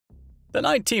The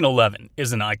 1911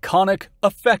 is an iconic,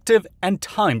 effective, and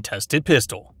time-tested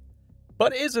pistol.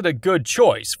 But is it a good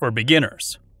choice for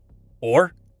beginners?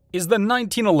 Or is the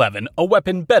 1911 a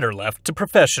weapon better left to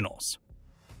professionals?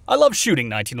 I love shooting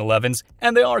 1911s,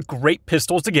 and they are great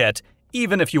pistols to get,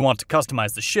 even if you want to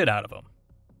customize the shit out of them.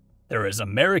 They're as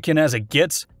American as it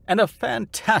gets, and a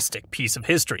fantastic piece of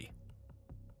history.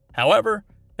 However,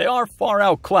 they are far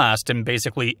outclassed in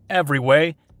basically every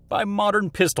way by modern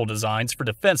pistol designs for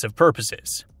defensive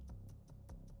purposes.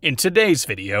 In today's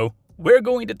video, we're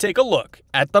going to take a look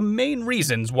at the main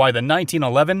reasons why the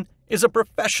 1911 is a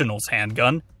professional's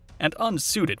handgun and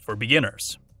unsuited for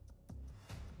beginners.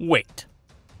 Weight.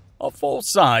 A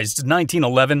full-sized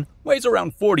 1911 weighs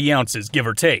around 40 ounces, give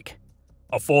or take.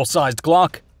 A full-sized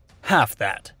Glock? Half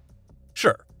that.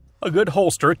 Sure, a good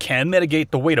holster can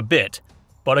mitigate the weight a bit,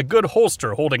 but a good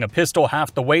holster holding a pistol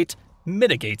half the weight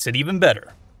mitigates it even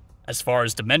better. As far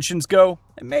as dimensions go,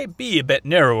 it may be a bit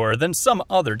narrower than some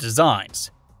other designs,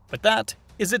 but that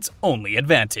is its only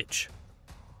advantage.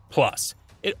 Plus,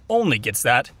 it only gets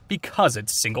that because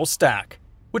it's single stack,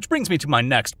 which brings me to my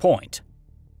next point.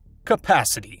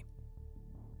 Capacity.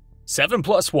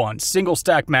 7+1 single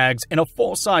stack mags in a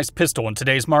full-size pistol in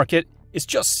today's market is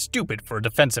just stupid for a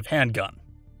defensive handgun.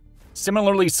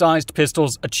 Similarly sized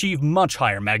pistols achieve much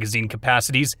higher magazine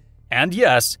capacities, and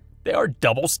yes, they are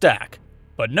double stack.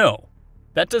 But no,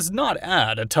 that does not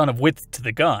add a ton of width to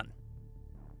the gun.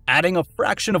 Adding a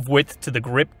fraction of width to the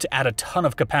grip to add a ton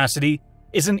of capacity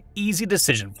is an easy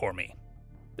decision for me.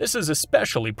 This is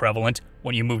especially prevalent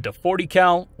when you move to 40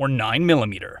 cal or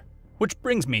 9mm, which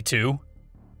brings me to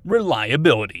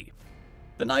reliability.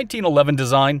 The 1911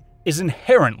 design is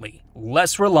inherently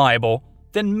less reliable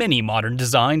than many modern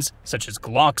designs such as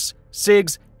Glocks,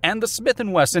 SIGs, and the Smith &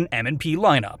 Wesson M&P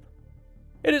lineup.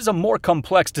 It is a more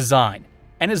complex design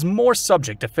and is more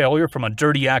subject to failure from a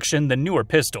dirty action than newer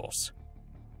pistols.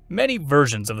 Many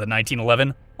versions of the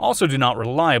 1911 also do not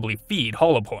reliably feed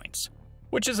hollow points,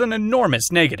 which is an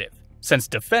enormous negative, since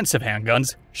defensive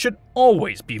handguns should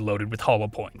always be loaded with hollow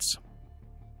points.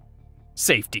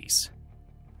 Safeties.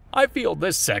 I feel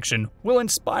this section will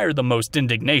inspire the most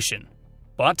indignation,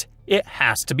 but it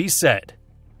has to be said.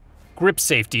 Grip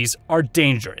safeties are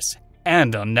dangerous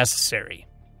and unnecessary.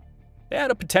 They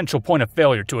add a potential point of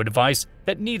failure to a device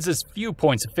that needs as few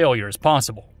points of failure as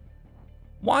possible.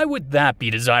 Why would that be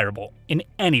desirable in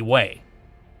any way?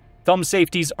 Thumb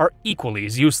safeties are equally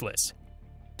as useless.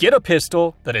 Get a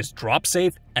pistol that is drop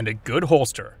safe and a good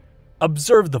holster.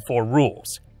 Observe the 4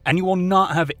 rules, and you will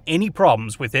not have any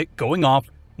problems with it going off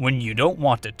when you don't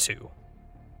want it to.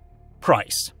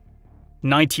 Price.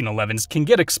 1911s can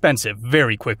get expensive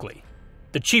very quickly.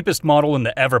 The cheapest model in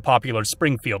the ever-popular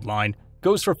Springfield line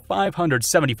goes for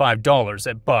 $575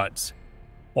 at Buds,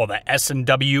 while the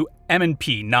S&W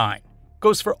M&P 9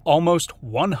 goes for almost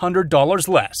 $100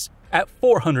 less at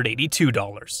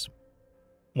 $482.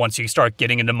 Once you start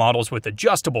getting into models with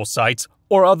adjustable sights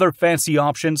or other fancy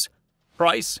options,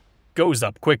 price goes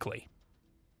up quickly.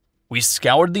 We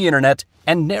scoured the internet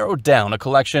and narrowed down a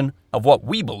collection of what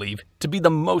we believe to be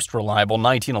the most reliable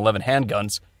 1911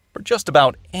 handguns for just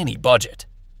about any budget.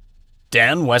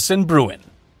 Dan Wesson Bruin.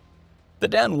 The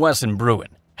Dan Wesson Bruin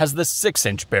has the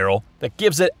 6-inch barrel that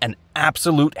gives it an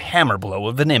absolute hammer blow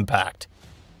of an impact.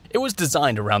 It was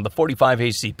designed around the 45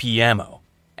 ACP ammo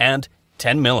and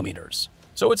 10mm,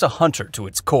 so it's a hunter to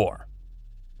its core.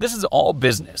 This is all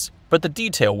business, but the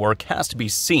detail work has to be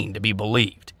seen to be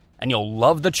believed, and you'll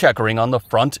love the checkering on the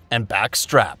front and back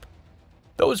strap.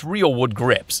 Those real wood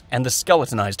grips and the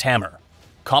skeletonized hammer,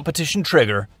 competition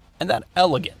trigger, and that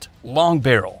elegant, long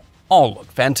barrel all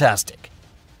look fantastic.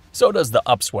 So does the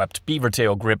upswept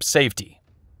beavertail grip safety.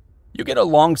 You get a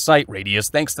long sight radius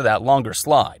thanks to that longer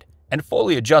slide and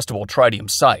fully adjustable tritium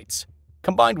sights,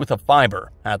 combined with a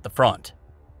fiber at the front.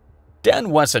 Dan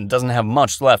Wesson doesn't have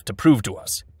much left to prove to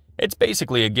us. It's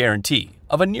basically a guarantee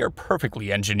of a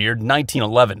near-perfectly engineered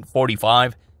 1911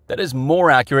 45 that is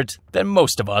more accurate than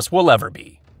most of us will ever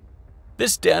be.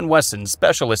 This Dan Wesson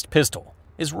Specialist pistol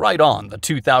is right on the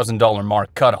 $2,000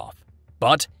 mark cutoff,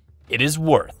 but it is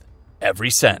worth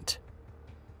every cent.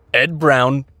 Ed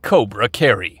Brown Cobra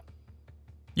Carry.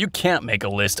 You can't make a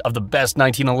list of the best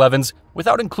 1911s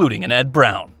without including an Ed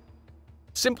Brown.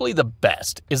 Simply the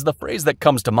best is the phrase that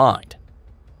comes to mind.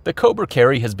 The Cobra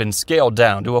Carry has been scaled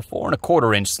down to a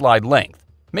 4¼ inch slide length,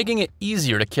 making it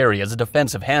easier to carry as a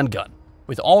defensive handgun,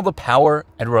 with all the power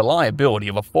and reliability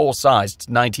of a full-sized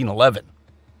 1911.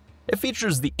 It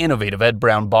features the innovative Ed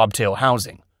Brown bobtail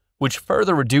housing, which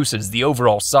further reduces the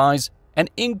overall size and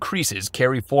increases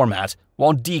carry format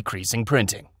while decreasing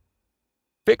printing.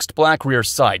 Fixed black rear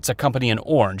sights accompany an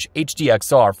orange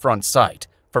HDXR front sight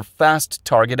for fast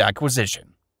target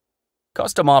acquisition.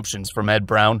 Custom options from Ed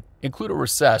Brown include a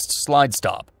recessed slide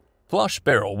stop, flush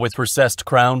barrel with recessed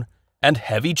crown, and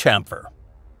heavy chamfer.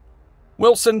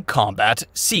 Wilson Combat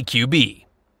CQB.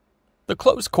 The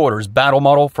close quarters battle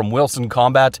model from Wilson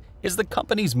Combat is the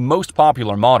company's most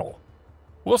popular model.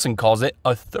 Wilson calls it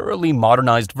a thoroughly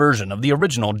modernized version of the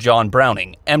original John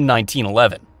Browning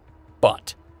M1911.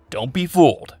 But don't be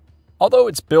fooled. Although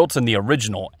it's built in the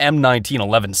original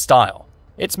M1911 style,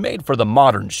 it's made for the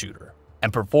modern shooter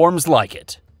and performs like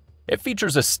it. It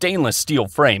features a stainless steel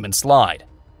frame and slide,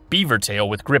 beaver tail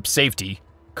with grip safety,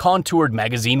 contoured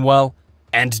magazine well,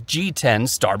 and G10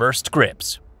 starburst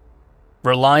grips.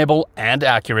 Reliable and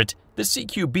accurate, the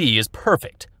CQB is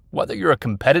perfect whether you're a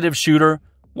competitive shooter,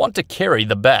 want to carry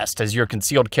the best as your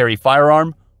concealed carry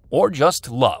firearm, or just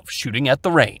love shooting at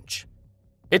the range.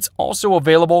 It's also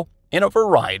available in a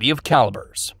variety of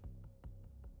calibers.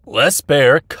 Les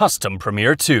Baer Custom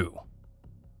Premier 2.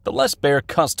 The Les Baer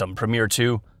Custom Premier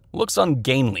 2 looks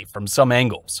ungainly from some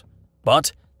angles,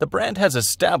 but the brand has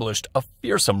established a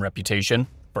fearsome reputation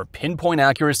for pinpoint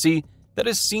accuracy that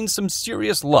has seen some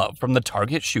serious love from the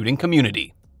target shooting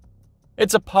community.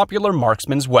 It's a popular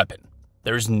marksman's weapon.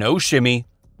 There's no shimmy,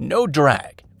 no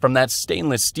drag from that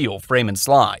stainless steel frame and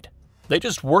slide. They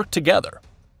just work together,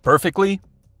 perfectly,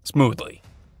 smoothly.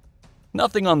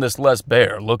 Nothing on this Les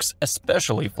Baer looks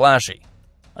especially flashy,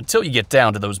 until you get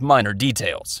down to those minor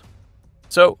details.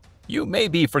 So, you may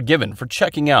be forgiven for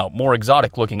checking out more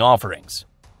exotic-looking offerings.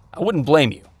 I wouldn't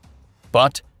blame you.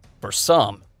 But, for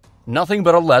some, nothing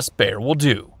but a Les Baer will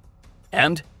do.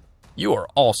 And you are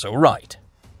also right.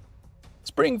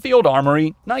 Springfield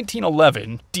Armory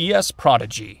 1911 DS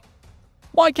Prodigy.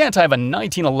 Why can't I have a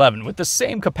 1911 with the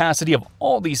same capacity of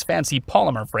all these fancy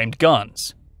polymer-framed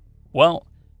guns? Well,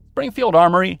 Springfield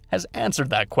Armory has answered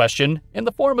that question in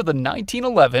the form of the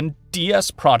 1911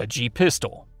 DS Prodigy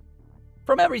pistol.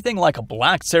 From everything like a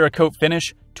black Cerakote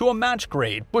finish to a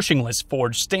match-grade bushingless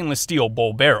forged stainless steel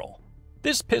bull barrel,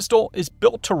 this pistol is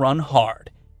built to run hard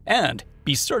and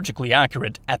be surgically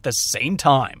accurate at the same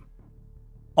time.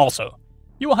 Also,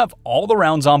 you will have all the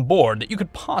rounds on board that you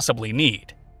could possibly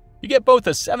need. You get both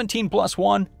a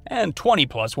 17+1 and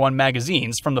 20+1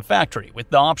 magazines from the factory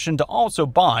with the option to also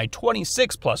buy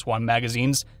 26+1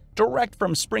 magazines direct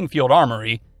from Springfield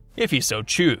Armory if you so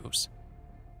choose.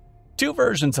 Two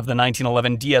versions of the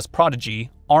 1911 DS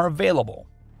Prodigy are available,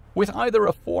 with either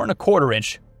a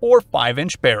 4¼ or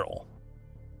 5-inch barrel.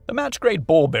 The match-grade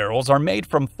bull barrels are made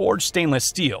from forged stainless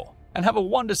steel and have a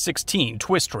 1:16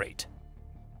 twist rate.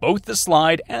 Both the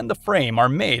slide and the frame are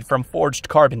made from forged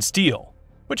carbon steel,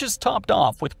 which is topped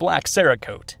off with black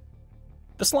Cerakote.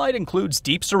 The slide includes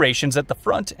deep serrations at the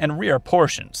front and rear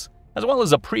portions, as well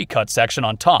as a pre-cut section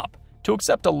on top to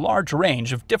accept a large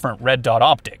range of different red dot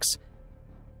optics,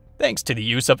 thanks to the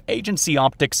use of agency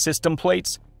optics system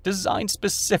plates designed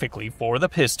specifically for the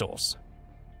pistols.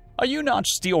 A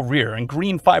U-notch steel rear and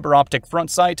green fiber optic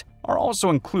front sight are also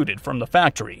included from the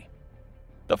factory.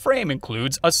 The frame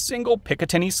includes a single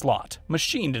Picatinny slot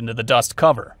machined into the dust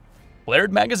cover,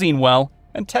 flared magazine well,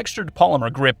 and textured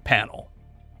polymer grip panel.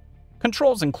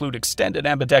 Controls include extended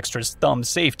ambidextrous thumb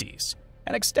safeties,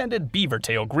 an extended beaver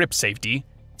tail grip safety,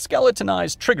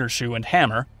 skeletonized trigger shoe and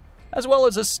hammer, as well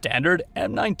as a standard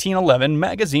M1911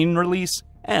 magazine release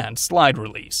and slide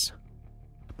release.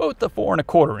 Both the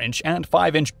 4¼ and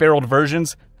 5-inch barreled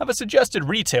versions have a suggested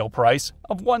retail price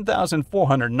of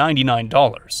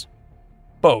 $1,499.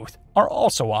 Both are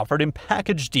also offered in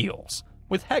package deals,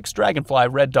 with Hex Dragonfly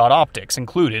red dot optics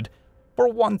included for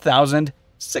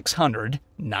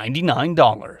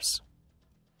 $1,699.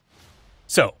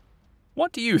 So,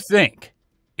 what do you think?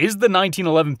 Is the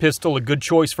 1911 pistol a good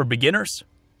choice for beginners?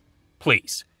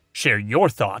 Please share your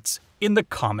thoughts in the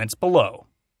comments below.